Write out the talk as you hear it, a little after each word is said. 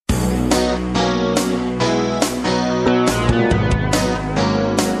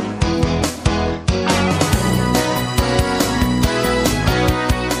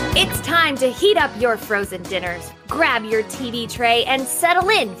up your frozen dinners, grab your TV tray, and settle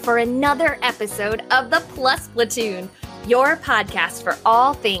in for another episode of the Plus Platoon, your podcast for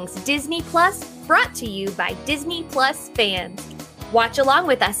all things Disney Plus, brought to you by Disney Plus fans. Watch along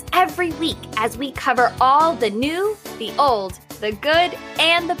with us every week as we cover all the new, the old, the good,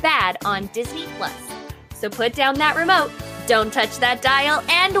 and the bad on Disney Plus. So put down that remote, don't touch that dial,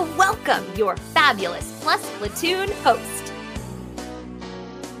 and welcome your fabulous Plus Platoon host.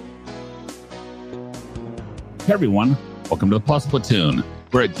 Hey everyone, welcome to the Plus Platoon.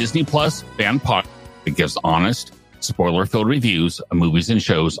 We're a Disney Plus fan podcast that gives honest, spoiler-filled reviews of movies and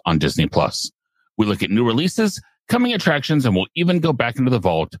shows on Disney Plus. We look at new releases, coming attractions, and we'll even go back into the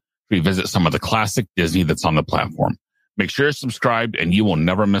vault to revisit some of the classic Disney that's on the platform. Make sure you're subscribed and you will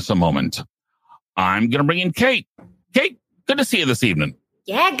never miss a moment. I'm going to bring in Kate. Kate, good to see you this evening.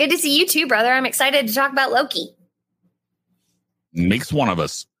 Yeah, good to see you too, brother. I'm excited to talk about Loki. Makes one of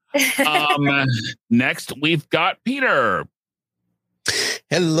us. Next, we've got Peter.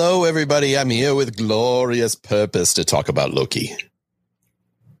 Hello, everybody. I'm here with glorious purpose to talk about Loki.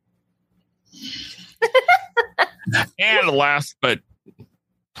 And last, but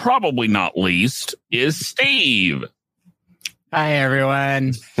probably not least, is Steve. Hi,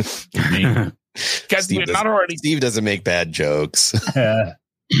 everyone. Steve doesn't make bad jokes.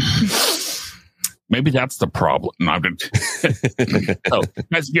 Maybe that's the problem. No, so,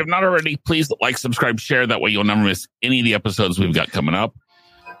 guys, if you have not already, please like, subscribe, share. That way you'll never miss any of the episodes we've got coming up.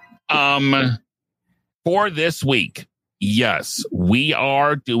 For this week, yes, we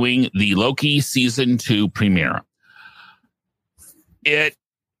are doing the Loki Season 2 premiere. It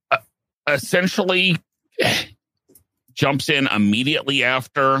essentially jumps in immediately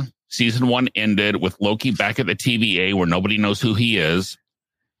after Season 1 ended, with Loki back at the TVA where nobody knows who he is.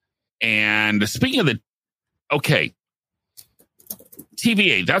 And speaking of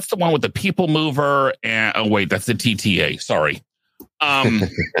TVA, that's the one with the people mover. And oh, wait, that's the TTA. Sorry.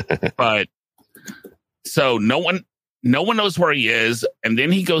 But so no one knows where he is. And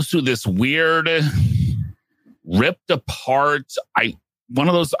then he goes through this weird ripped apart. One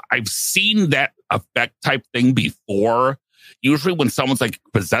of those, I've seen that effect type thing before. Usually when someone's like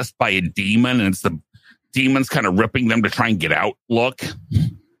possessed by a demon and it's the demons kind of ripping them to try and get out look.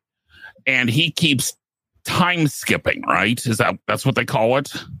 And he keeps time skipping, right? That's what they call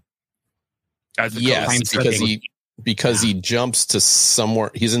it? Yes, because he jumps to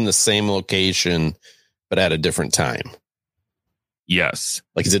somewhere. He's in the same location, but at a different time. Yes.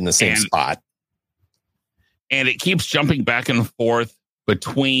 Like he's in the same spot. And it keeps jumping back and forth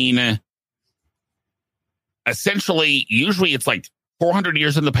between, essentially, usually it's like 400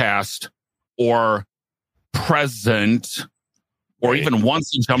 years in the past or present, or even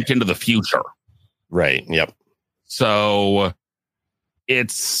once he jumped into the future. Right. Yep. So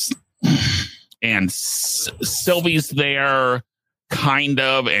it's, and Sylvie's there, kind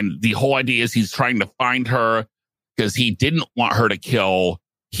of, and the whole idea is he's trying to find her because he didn't want her to kill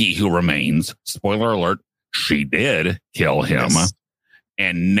He Who Remains. Spoiler alert, she did kill him. Yes.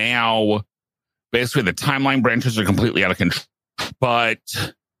 And now, basically, the timeline branches are completely out of control. But,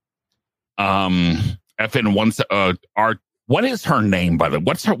 FN once, what is her name, by the way?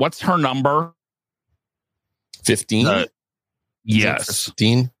 What's her number? 15? Yes.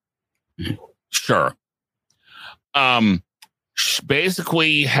 15? Sure. She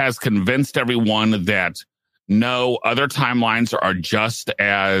basically has convinced everyone that no, other timelines are just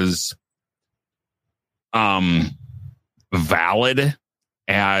as valid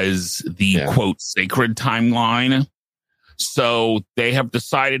as the quote sacred timeline. So they have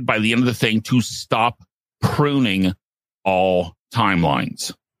decided by the end of the thing to stop pruning all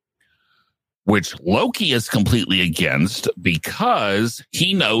timelines, which Loki is completely against because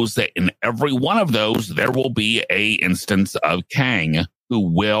he knows that in every one of those, there will be a instance of Kang who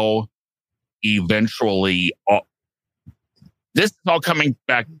will eventually, this is all coming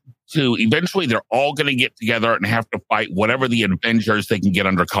back to eventually they're all going to get together and have to fight whatever the Avengers they can get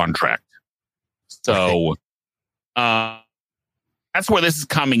under contract. So that's where this is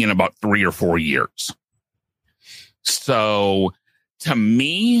coming in about 3 or 4 years. So to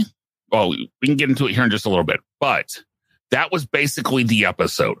me, well, we can get into it here in just a little bit, but that was basically the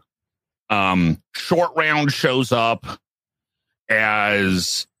episode. Short Round shows up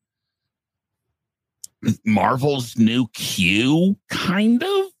as Marvel's new Q, kind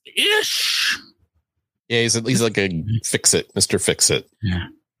of ish. Yeah, he's like a Fix-It, Mr. Fix-It. Yeah.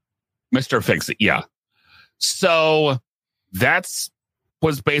 Mr. Fix-It, yeah. So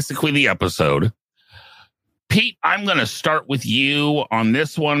was basically the episode. Pete, I'm going to start with you on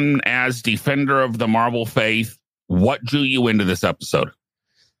this one as defender of the Marvel faith. What drew you into this episode?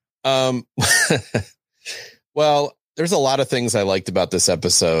 Well, there's a lot of things I liked about this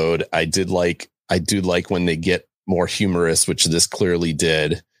episode. I do like when they get more humorous, which this clearly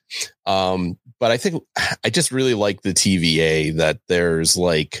did. But I think I just really like the TVA, that there's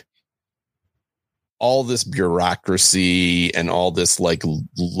like all this bureaucracy and all this like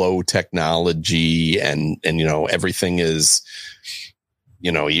low technology and everything is,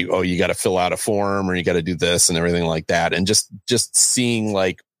 you got to fill out a form or you got to do this and everything like that. And just seeing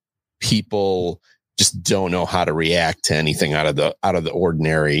like people just don't know how to react to anything out of the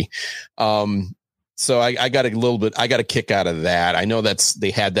ordinary. So I got a kick out of that. I know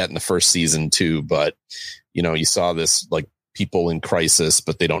they had that in the first season too, but you saw this like people in crisis,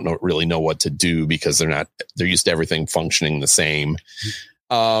 but they don't really know what to do because they're used to everything functioning the same.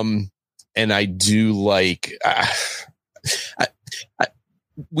 And I do like,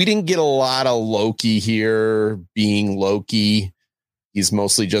 we didn't get a lot of Loki here being Loki. He's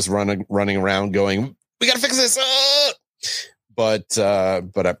mostly just running around going, we got to fix this. But I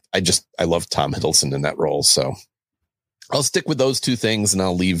love Tom Hiddleston in that role. So I'll stick with those two things and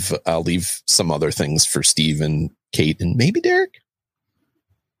I'll leave some other things for Steve and Kate and maybe Derek.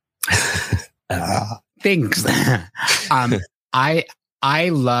 Thanks. I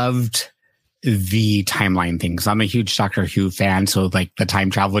loved the timeline things. I'm a huge Doctor Who fan, so like the time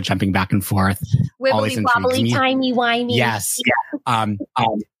travel, jumping back and forth, wibbly wobbly, timey wimey. Yes.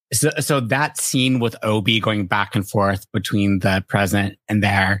 So that scene with Obi going back and forth between the present and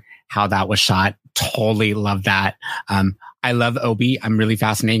there, how that was shot, totally love that. I love Obi. I'm really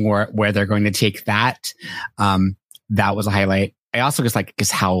fascinating where they're going to take that. That was a highlight. I also just like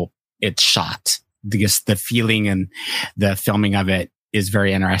how it's shot. The feeling and the filming of it is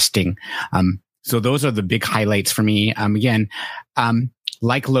very interesting. So those are the big highlights for me. Again,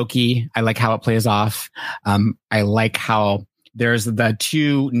 like Loki, I like how it plays off. I like how there's the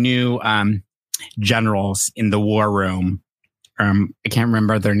two new generals in the war room. I can't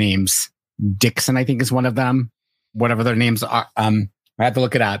remember their names. Dixon, I think, is one of them. Whatever their names are. I have to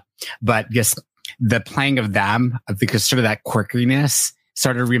look it up. But just the playing of them, because sort of that quirkiness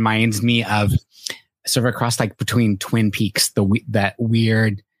sort of reminds me of sort of across like between Twin Peaks, that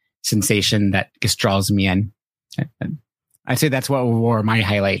weird sensation that just draws me in. I'd say that's what were my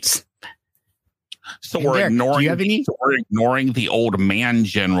highlights. So we're ignoring. Do you have any? So we're ignoring the old man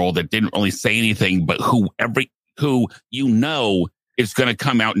general that didn't really say anything, but who is going to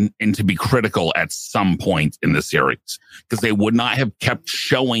come out and to be critical at some point in the series, because they would not have kept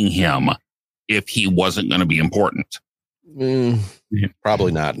showing him if he wasn't going to be important.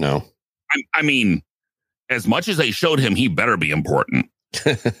 Probably not. No. I mean, as much as they showed him, he better be important.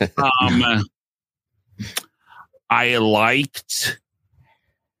 I liked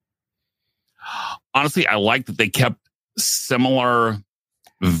that they kept similar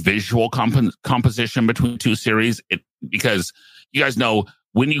visual composition between two series, because you guys know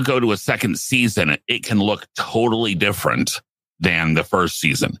when you go to a second season, it can look totally different than the first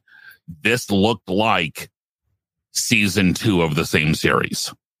season. This looked like season 2 of the same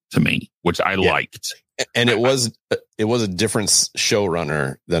series to me, which I liked. And it was a different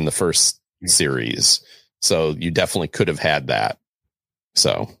showrunner than the first series. So you definitely could have had that.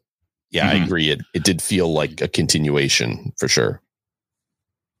 So yeah, I agree. It did feel like a continuation for sure.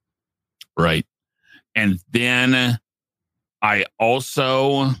 Right. And then I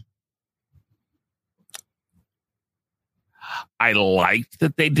liked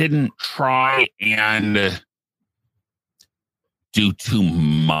that they didn't try and do too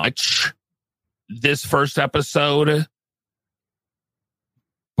much this first episode.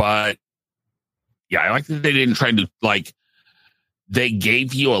 But yeah, I like that they didn't try to they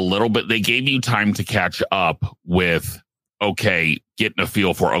gave you a little bit, they gave you time to catch up with, okay, getting a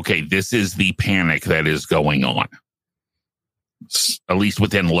feel for, okay, this is the panic that is going on. At least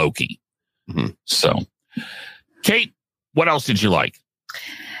within Loki. Mm-hmm. So, Kate, what else did you like?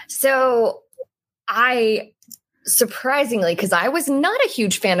 So, surprisingly, because I was not a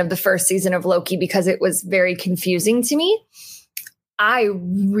huge fan of the first season of Loki because it was very confusing to me, I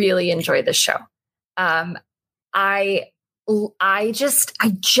really enjoyed this show. I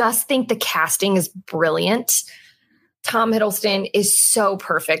just think the casting is brilliant. Tom Hiddleston is so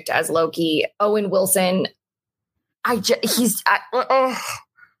perfect as Loki. Owen Wilson, I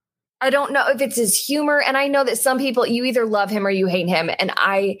don't know if it's his humor, and I know that some people, you either love him or you hate him, and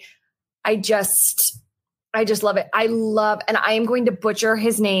I just love it. And I am going to butcher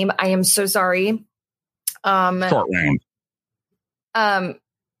his name. I am so sorry. Short round.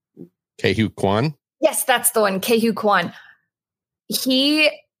 Ke-Huy Quan. Yes, that's the one. Ke-Huy Quan. He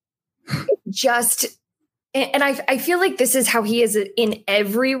just and I feel like this is how he is in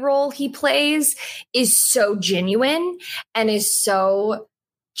every role he plays, is so genuine and is so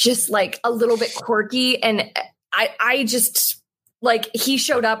just like a little bit quirky. And I just like, he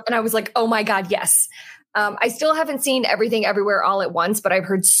showed up and I was like, oh my God, yes. I still haven't seen Everything Everywhere All at Once, but I've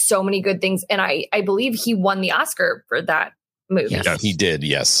heard so many good things. And I believe he won the Oscar for that movie. Yeah, he did.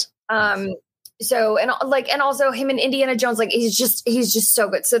 Yes. So, and also him and Indiana Jones, like he's just so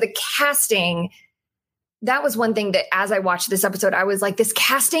good. So the casting, that was one thing that as I watched this episode, I was like, this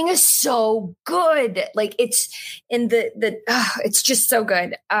casting is so good. Like it's in it's just so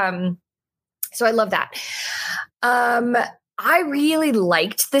good. So I love that. I really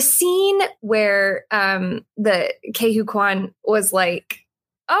liked the scene where the Ke-Huy Quan was like,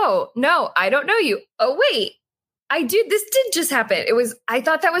 oh no, I don't know you. Oh wait, this did just happen. I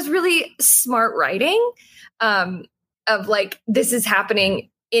thought that was really smart writing of like, this is happening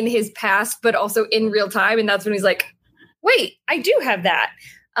in his past, but also in real time. And that's when he's like, wait, I do have that.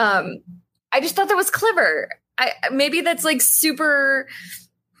 I just thought that was clever. Maybe that's like super,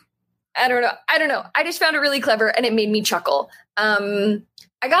 I don't know. I just found it really clever and it made me chuckle. I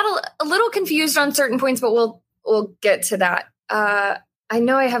got a little confused on certain points, but we'll get to that. I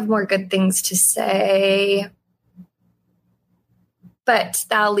know I have more good things to say, but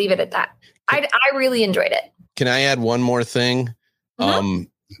I'll leave it at that. I really enjoyed it. Can I add one more thing? Mm-hmm.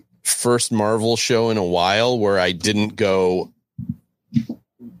 First Marvel show in a while where I didn't go,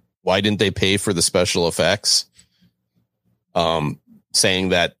 why didn't they pay for the special effects? Saying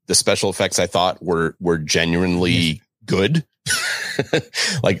that the special effects I thought were genuinely good.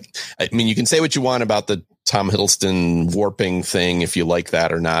 Like, I mean, you can say what you want about the Tom Hiddleston warping thing, if you like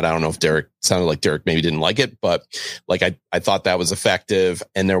that or not. I don't know if sounded like Derek maybe didn't like it, but like, I thought that was effective.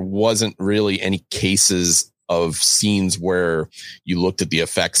 And there wasn't really any cases of scenes where you looked at the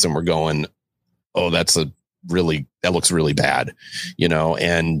effects and were going, oh, that looks really bad,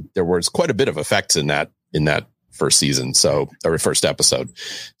 and there was quite a bit of effects in that first season. Or first episode.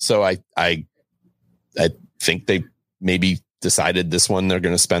 So I think they maybe decided this one they're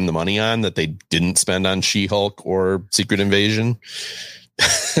going to spend the money on that they didn't spend on She-Hulk or Secret Invasion.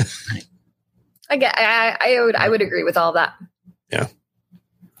 I would agree with all that. Yeah.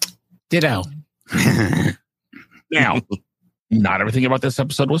 Ditto. Now, not everything about this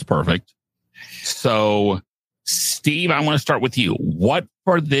episode was perfect. So, Steve, I want to start with you. What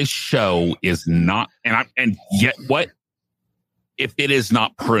for this show is not, and yet what if it is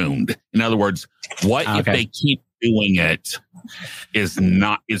not pruned? In other words, what if they keep doing it is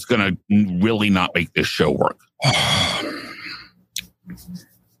going to really not make this show work?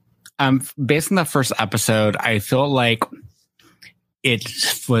 Based on the first episode, I feel like it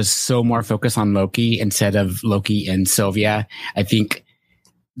was so more focused on Loki instead of Loki and Sylvia. I think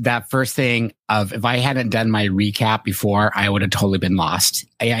that first thing of, if I hadn't done my recap before, I would have totally been lost.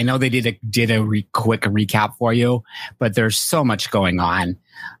 I know they did a quick recap for you, but there's so much going on.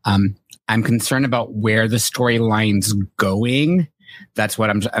 I'm concerned about where the storyline's going. That's what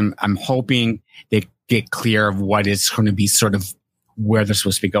I'm hoping they get clear of what is going to be sort of where they're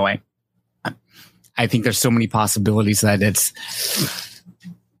supposed to be going. I think there's so many possibilities that it's,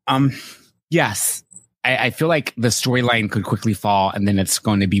 yes, I feel like the storyline could quickly fall and then it's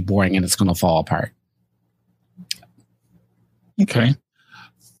going to be boring and it's going to fall apart. Okay.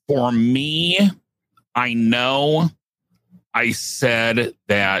 For me, I know I said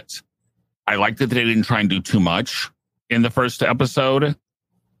that I liked that they didn't try and do too much in the first episode,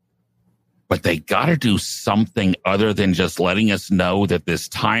 but they got to do something other than just letting us know that this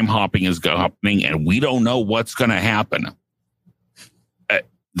time hopping is happening and we don't know what's going to happen.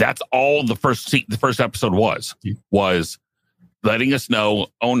 That's all the first episode was letting us know,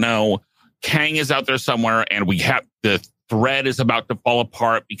 oh no, Kang is out there somewhere and we have the thread is about to fall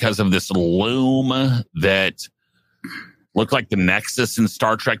apart because of this loom that looked like the Nexus in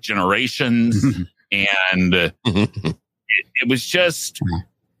Star Trek Generations. And it was just,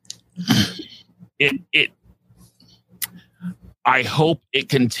 I hope it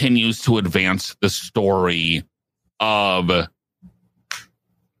continues to advance the story of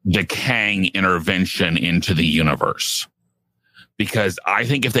the Kang intervention into the universe. Because I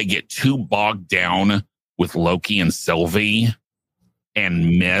think if they get too bogged down with Loki and Sylvie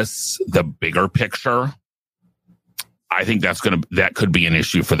and miss the bigger picture, I think that could be an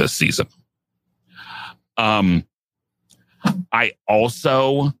issue for this season. I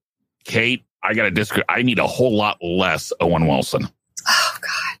also, Kate, I got to disagree. I need a whole lot less Owen Wilson. Oh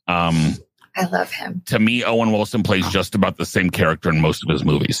God. I love him. To me, Owen Wilson plays just about the same character in most of his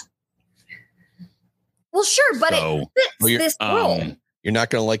movies. Well, sure, but it fits this role. You're not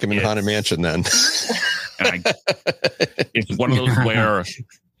going to like him in Haunted Mansion then. And it's one of those where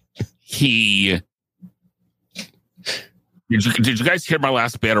he... Did you guys hear my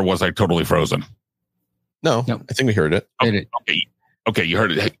last bit, or was I totally frozen? No, I think we heard it. Okay, you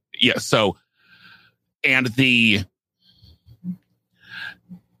heard it. Yeah, so... And he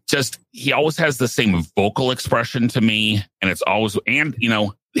always has the same vocal expression to me, and it's always... And,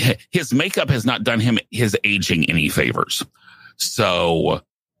 his makeup has not done him his aging any favors. So...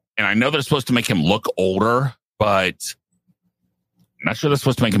 And I know they're supposed to make him look older, but I'm not sure they're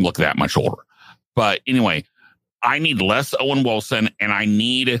supposed to make him look that much older. But anyway, I need less Owen Wilson, and I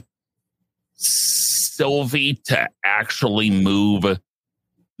need Sylvie to actually move,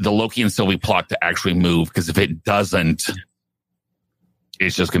 the Loki and Sylvie plot to actually move, because if it doesn't,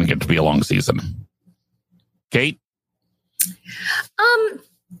 it's just going to get to be a long season. Kate?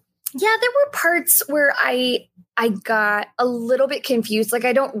 Yeah, there were parts where I got a little bit confused. Like,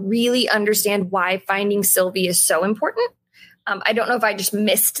 I don't really understand why finding Sylvie is so important. I don't know if I just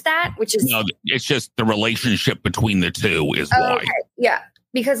missed that, which is... No, it's just the relationship between the two is why. Okay. Yeah,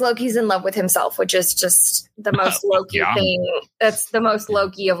 because Loki's in love with himself, which is just the most Loki thing. That's the most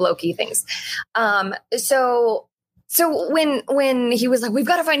Loki of Loki things. So when he was like, we've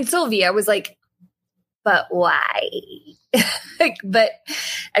got to find Sylvie, I was like, but why? But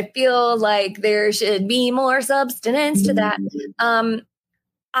I feel like there should be more substance to that.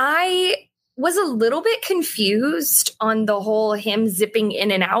 I was a little bit confused on the whole him zipping in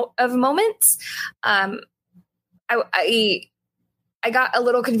and out of moments. I got a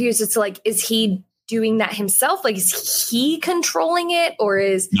little confused as to, like, is he doing that himself? Like, is he controlling it, or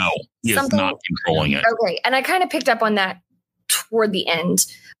is... No, he is not controlling it. Okay. And I kind of picked up on that toward the end.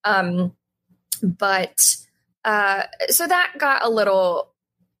 But so that got a little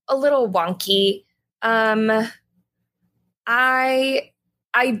wonky.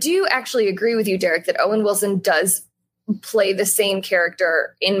 I do actually agree with you, Derek, that Owen Wilson does play the same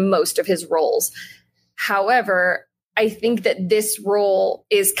character in most of his roles. However, I think that this role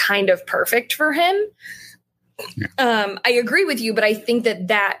is kind of perfect for him. I agree with you, but I think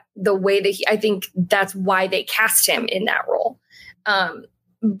that the way that I think that's why they cast him in that role.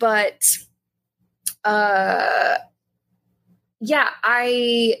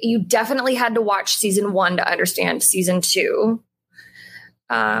 You definitely had to watch season 1 to understand season 2.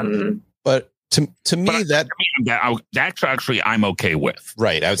 But to me, that actually I'm okay with.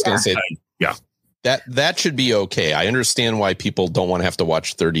 Right. I was going to say, yeah, that should be okay. I understand why people don't want to have to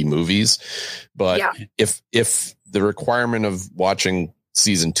watch 30 movies, but if the requirement of watching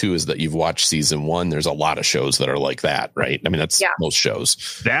season 2 is that you've watched season 1, there's a lot of shows that are like that, right? I mean, that's most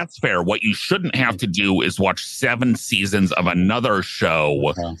shows. That's fair. What you shouldn't have to do is watch 7 seasons of another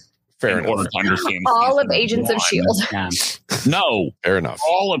show. Fair in enough. Order to understand all of Agents of S.H.I.E.L.D. No. Fair enough.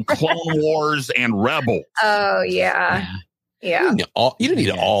 All of Clone Wars and Rebels. Oh, yeah. You didn't need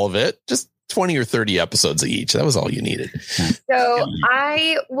all of it. Just 20 or 30 episodes of each. That was all you needed. So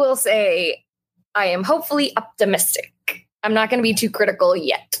I will say I am hopefully optimistic. I'm not going to be too critical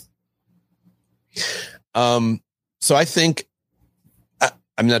yet. So I think,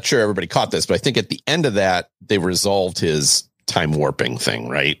 I'm not sure everybody caught this, but I think at the end of that, they resolved his time warping thing,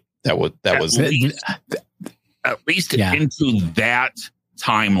 right? That was at least into that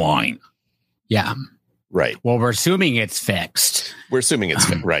timeline. Yeah. Right. Well, we're assuming it's fixed. We're assuming it's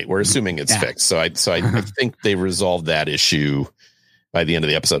fixed. Right. We're assuming it's fixed. So I think they resolved that issue by the end of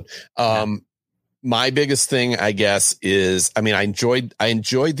the episode. My biggest thing, I guess, is, I mean, I enjoyed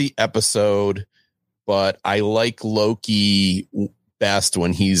the episode, but I like Loki best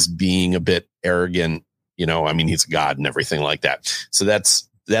when he's being a bit arrogant. I mean, he's a god and everything like that. So that's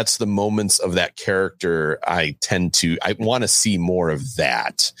the moments of that character I want to see more of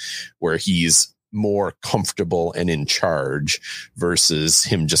that, where he's more comfortable and in charge versus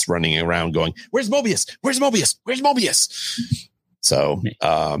him just running around going, "Where's Mobius? Where's Mobius? Where's Mobius?" So,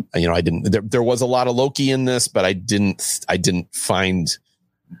 there was a lot of Loki in this, but I didn't find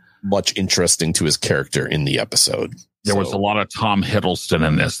much interesting to his character in the episode. There was a lot of Tom Hiddleston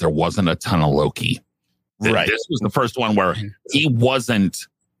in this. There wasn't a ton of Loki. Right. This was the first one where he wasn't,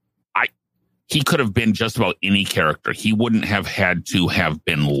 he could have been just about any character. He wouldn't have had to have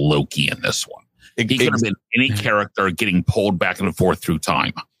been Loki in this one. He could have been any character getting pulled back and forth through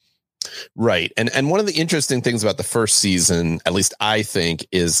time. Right. And one of the interesting things about the first season, at least I think,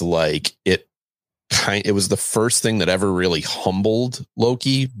 is like it was the first thing that ever really humbled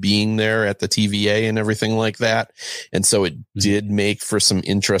Loki being there at the TVA and everything like that. And so it did make for some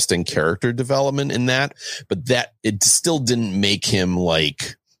interesting character development in that, but that it still didn't make him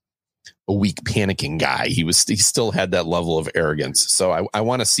like a weak panicking guy. He still had that level of arrogance. So I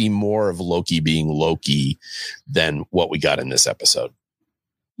want to see more of Loki being Loki than what we got in this episode.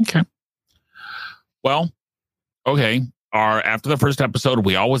 Okay. Well, okay. After the first episode,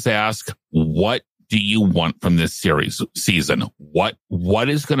 we always ask, what do you want from this season? What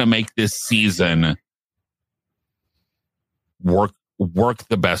is going to make this season work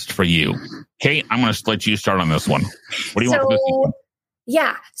the best for you? Kate, I'm going to let you start on this one. What do you want for this season?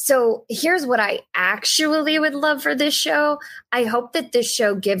 Yeah. So here's what I actually would love for this show. I hope that this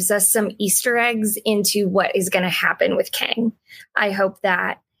show gives us some Easter eggs into what is going to happen with Kang. I hope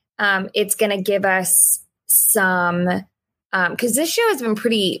that it's going to give us some, because this show has been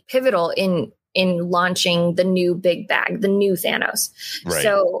pretty pivotal in launching the new big bag, the new Thanos. Right.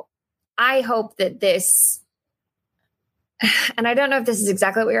 So I hope that this, and I don't know if this is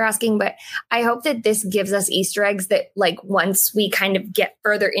exactly what you're asking, but I hope that this gives us Easter eggs that, like, once we kind of get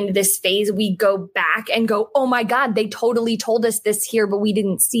further into this phase, we go back and go, oh my God, they totally told us this here, but we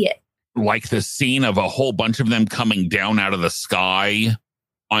didn't see it. Like the scene of a whole bunch of them coming down out of the sky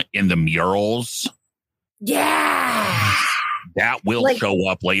in the murals. Yeah. That will show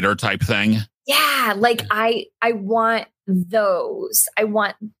up later type thing. Yeah. Like I want those. I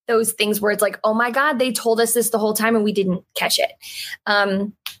want those things where it's like, oh my God, they told us this the whole time and we didn't catch it.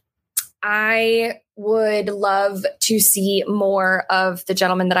 I would love to see more of the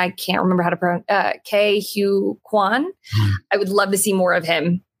gentleman that I can't remember how to pronounce, Ke-Huy Quan. I would love to see more of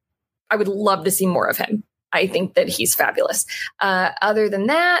him. I think that he's fabulous. Other than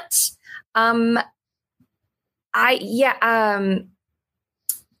that, I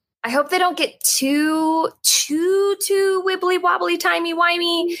hope they don't get too wibbly wobbly, timey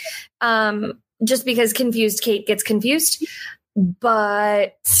wimey. Just because confused Kate gets confused,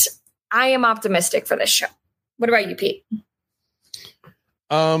 but I am optimistic for this show. What about you, Pete?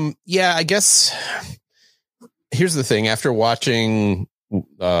 Yeah, I guess here's the thing. After watching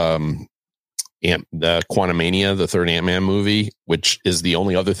the Quantumania, the third Ant-Man movie, which is the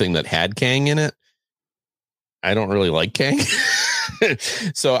only other thing that had Kang in it, I don't really like Kang.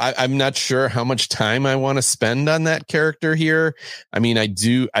 So I'm not sure how much time I want to spend on that character here. I mean, I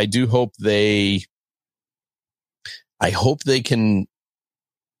hope they can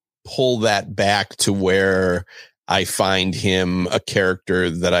pull that back to where I find him a character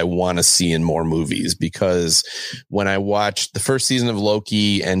that I want to see in more movies, because when I watched the first season of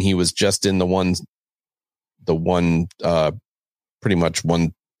Loki and he was just in the one pretty much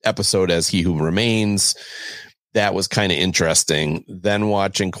one episode as He Who Remains, that was kind of interesting. Then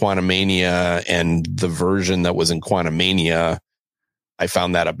watching Quantumania and the version that was in Quantumania, I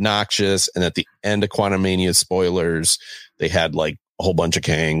found that obnoxious. And at the end of Quantumania, spoilers, they had like a whole bunch of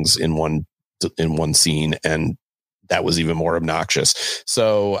Kangs in one scene, and that was even more obnoxious.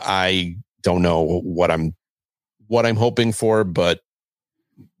 So I don't know what I'm hoping for, but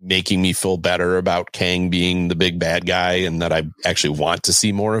making me feel better about Kang being the big bad guy, and that I actually want to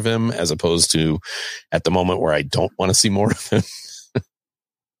see more of him, as opposed to at the moment where I don't want to see more of him.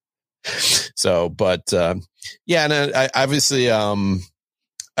 So, but yeah, and I obviously I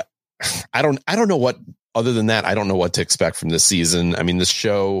don't know what, other than that, I don't know what to expect from this season. I mean, this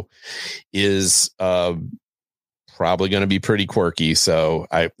show is probably going to be pretty quirky, so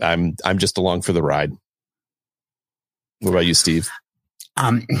I'm just along for the ride. What about you, Steve?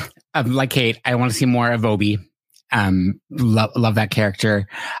 Like Kate, I want to see more of Obi. Love that character.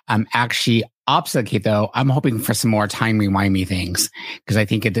 Actually, opposite Kate, though, I'm hoping for some more timey-wimey things, because I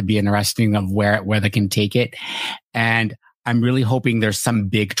think it'd be interesting of where they can take it. And I'm really hoping there's some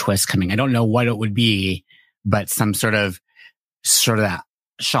big twist coming. I don't know what it would be, but some sort of that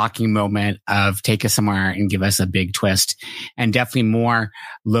shocking moment of take us somewhere and give us a big twist. And definitely more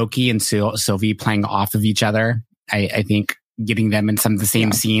Loki and Sylvie playing off of each other. I think getting them in some of the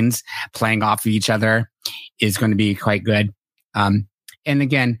same scenes, playing off of each other, is going to be quite good. And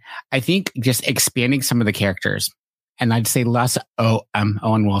again, I think just expanding some of the characters, and I'd say less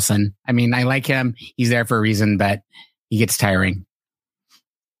Owen Wilson. I mean, I like him. He's there for a reason, but he gets tiring.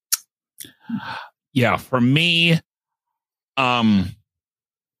 Yeah, for me, I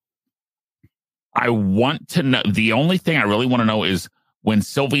want to know, the only thing I really want to know is when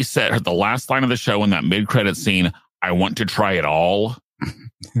Sylvie said the last line of the show in that mid-credit scene, I want to try it all.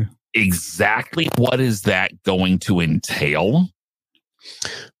 Exactly what is that going to entail?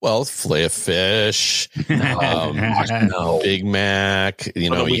 Well, fillet of fish, Big Mac,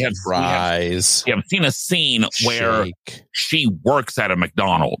 we have fries. We have seen a scene where she works at a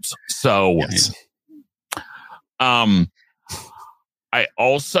McDonald's. So, yes. I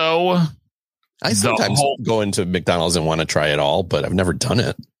sometimes go into McDonald's and want to try it all, but I've never done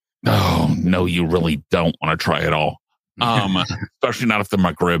it. Oh, no, you really don't want to try it all. Especially not if the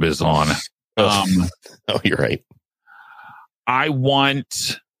McRib is on. Oh, you're right.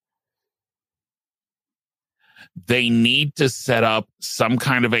 They need to set up some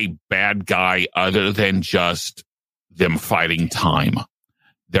kind of a bad guy other than just them fighting time.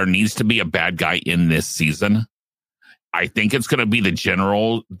 There needs to be a bad guy in this season. I think it's going to be the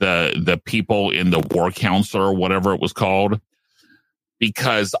general, the people in the war council or whatever it was called,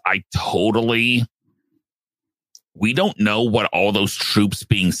 because we don't know what all those troops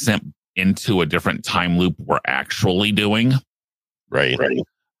being sent into a different time loop were actually doing. Right.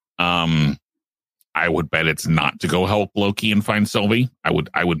 I would bet it's not to go help Loki and find Sylvie. I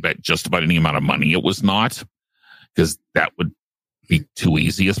would bet just about any amount of money it was not, because that would be too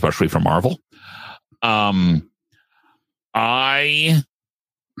easy, especially for Marvel. I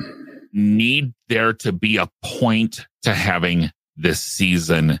need there to be a point to having this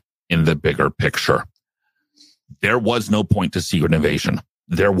season in the bigger picture. There was no point to Secret Invasion.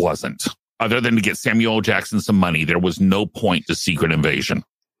 There wasn't. Other than to get Samuel L. Jackson some money, there was no point to Secret Invasion.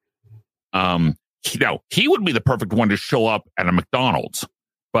 He would be the perfect one to show up at a McDonald's,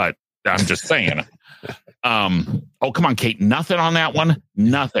 but I'm just saying. Oh, come on, Kate. Nothing on that one.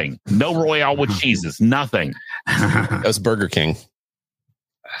 Nothing. No Royale with cheeses. Nothing. That was Burger King.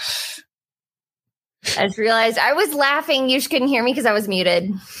 I just realized I was laughing. You just couldn't hear me because I was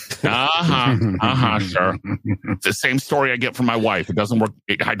muted. Sure. It's the same story I get from my wife. It doesn't work.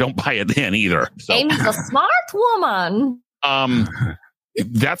 I don't buy it then either. So. Amy's a smart woman.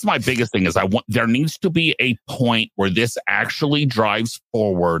 That's my biggest thing is there needs to be a point where this actually drives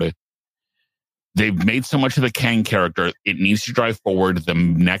forward. They've made so much of the Kang character. It needs to drive forward the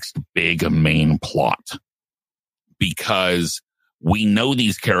next big main plot, because we know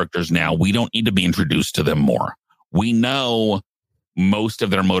these characters now. We don't need to be introduced to them more. We know most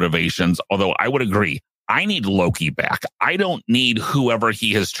of their motivations, although I would agree, I need Loki back. I don't need whoever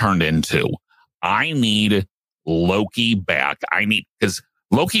he has turned into. I need Loki back. Because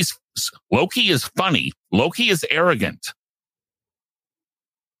Loki is funny. Loki is arrogant.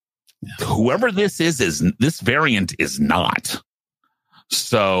 Whoever this this variant is not.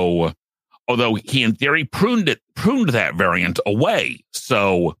 So, although he in theory pruned that variant away.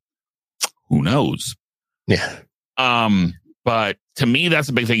 So, who knows? Yeah. But to me, that's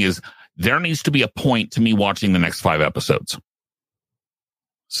the big thing is there needs to be a point to me watching the next 5 episodes.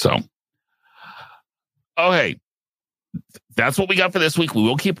 So, okay. That's what we got for this week. We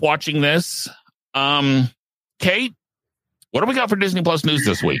will keep watching this. Kate, what do we got for Disney Plus news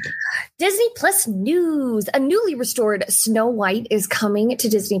this week? Disney Plus news. A newly restored Snow White is coming to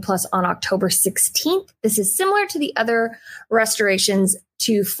Disney Plus on October 16th. This is similar to the other restorations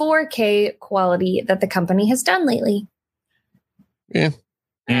to 4K quality that the company has done lately. Yeah.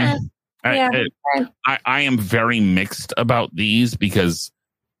 I am very mixed about these because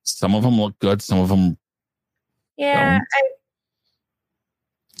some of them look good. Some of them. Yeah.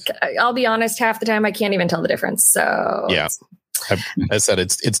 I'll be honest, half the time I can't even tell the difference. So yeah, I said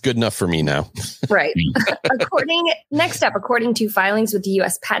it's good enough for me now. Right. According to filings with the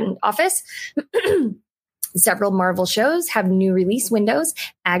U.S. Patent Office, several Marvel shows have new release windows.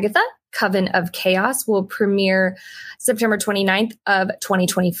 Agatha, Coven of Chaos will premiere September 29th of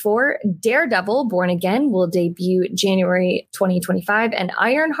 2024. Daredevil, Born Again will debut January 2025. And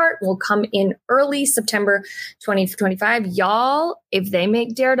Ironheart will come in early September 2025. Y'all, if they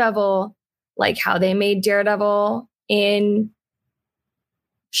make Daredevil like how they made Daredevil in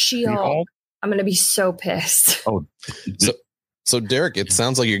She-Hulk, I'm going to be so pissed. Oh, So Derek, it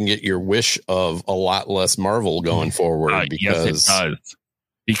sounds like you can get your wish of a lot less Marvel going forward. Yes, it does.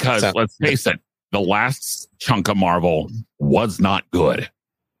 Because let's face it, the last chunk of Marvel was not good.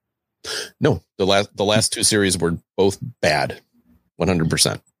 No, the last 2 series were both bad,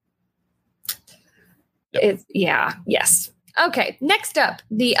 100%. Yep. Yes. Okay, next up,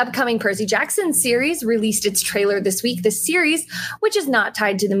 the upcoming Percy Jackson series released its trailer this week. The series, which is not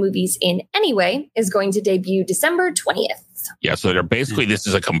tied to the movies in any way, is going to debut December 20th. Yeah, so they're basically, this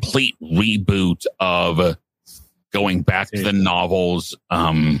is a complete reboot of going back to the novels.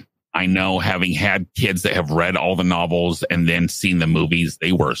 I know, having had kids that have read all the novels and then seen the movies,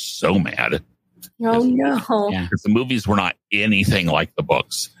 they were so mad. Oh, no. Because the movies were not anything like the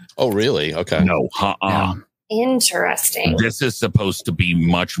books. Oh, really? Okay. No. Yeah. Interesting. This is supposed to be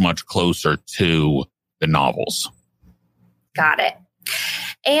much, much closer to the novels. Got it.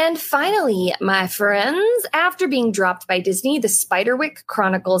 And finally, my friends, after being dropped by Disney, the Spiderwick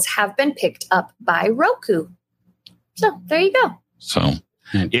Chronicles have been picked up by Roku. So there you go. So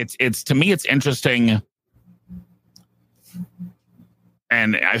it's to me, it's interesting.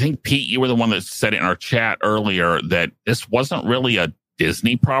 And I think, Pete, you were the one that said it in our chat earlier that this wasn't really a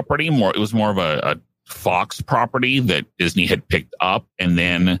Disney property. It was more of a Fox property that Disney had picked up. And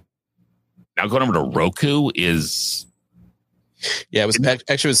then now going over to Roku is... Yeah,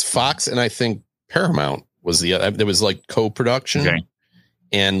 it was Fox, and I think Paramount was there was like co-production. Okay.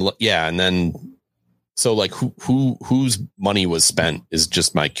 And then so like whose money was spent is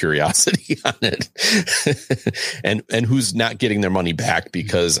just my curiosity on it. and who's not getting their money back,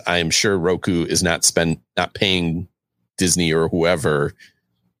 because I am sure Roku is not paying Disney or whoever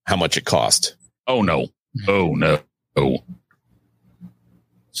how much it cost. Oh no.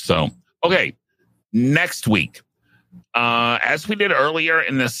 So, okay. Next week, as we did earlier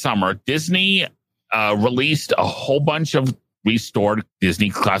in the summer, Disney released a whole bunch of restored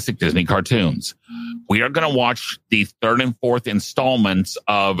classic Disney cartoons. We are going to watch the third and fourth installments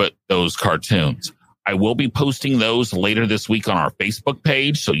of those cartoons. I will be posting those later this week on our Facebook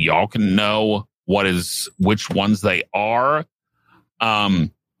page, so y'all can know which ones they are.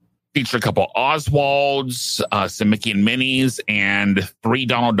 Feature a couple Oswalds, some Mickey and Minnies, and 3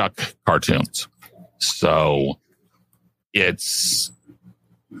 Donald Duck cartoons. So we're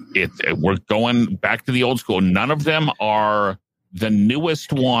going back to the old school. None of them are, the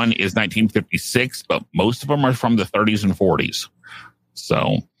newest one is 1956, but most of them are from the 30s and 40s.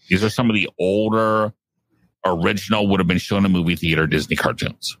 So these are some of the older original, would have been shown in movie theater Disney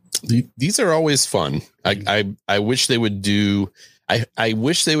cartoons. These are always fun. I wish they would do, I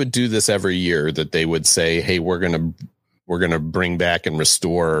wish they would do this every year, that they would say, hey, we're going to bring back and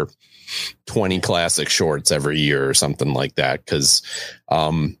restore 20 classic shorts every year or something like that. Cause,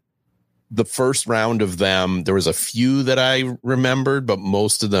 the first round of them, there was a few that I remembered, but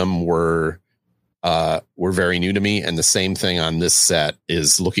most of them were very new to me. And the same thing on this set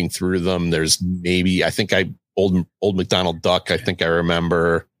is looking through them. There's maybe, I think old McDonald Duck. I think I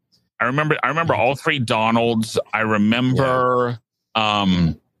remember all 3 Donalds. I remember,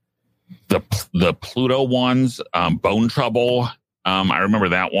 the Pluto ones, Bone Trouble. I remember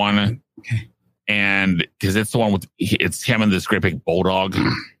that one. Okay. And because it's the one it's him and this great big bulldog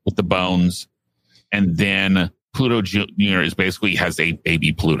with the bones. And then Pluto Jr. has a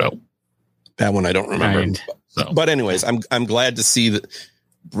baby Pluto. That one I don't remember. But anyways, I'm glad to see that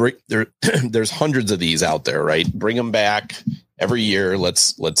there's hundreds of these out there, right? Bring them back every year.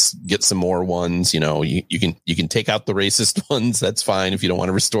 Let's get some more ones. You know, you can take out the racist ones. That's fine if you don't want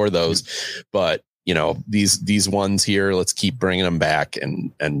to restore those. But you know, these ones here, let's keep bringing them back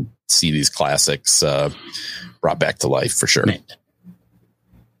and see these classics brought back to life for sure.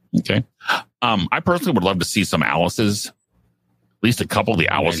 Okay. I personally would love to see some Alice's, at least a couple of the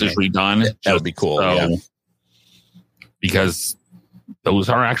Alice's redone. That would be cool. Yeah. Because those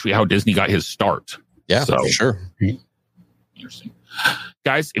are actually how Disney got his start. Yeah, for sure. Interesting.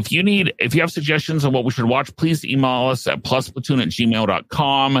 Guys, if you have suggestions on what we should watch, please email us at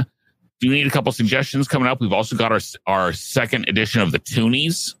plusplatoon@gmail.com. If you need a couple suggestions coming up, we've also got our second edition of the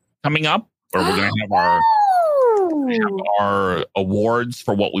Toonies coming up, where we're going to have our awards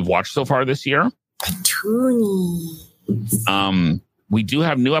for what we've watched so far this year. Toonies. We do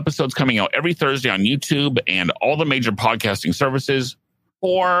have new episodes coming out every Thursday on YouTube and all the major podcasting services.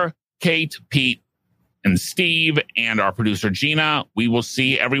 For Kate, Pete, and Steve, and our producer Gina, we will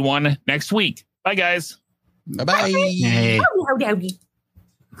see everyone next week. Bye, guys. Bye-bye. Hey. Howdy.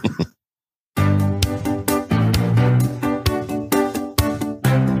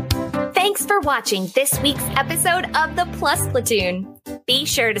 Thanks for watching this week's episode of the Plus Platoon. Be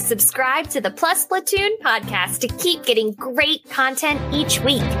sure to subscribe to the Plus Platoon podcast to keep getting great content each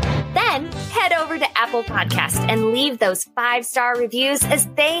week. Then head over to Apple Podcasts and leave those 5-star reviews, as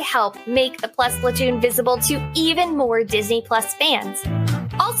they help make the Plus Platoon visible to even more Disney Plus fans.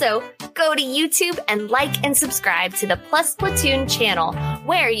 Also, go to YouTube and like and subscribe to the Plus Platoon channel,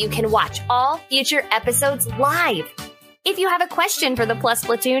 where you can watch all future episodes live. If you have a question for the Plus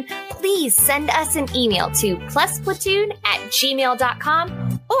Platoon, please send us an email to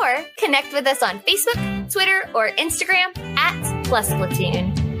plusplatoon@gmail.com or connect with us on Facebook, Twitter, or Instagram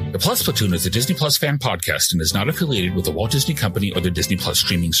 @PlusPlatoon. The Plus Platoon is a Disney Plus fan podcast and is not affiliated with the Walt Disney Company or the Disney Plus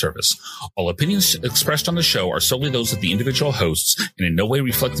streaming service. All opinions expressed on the show are solely those of the individual hosts and in no way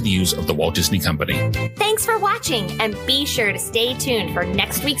reflect the views of the Walt Disney Company. Thanks for watching, and be sure to stay tuned for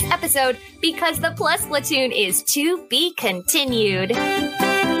next week's episode, because the Plus Platoon is to be continued.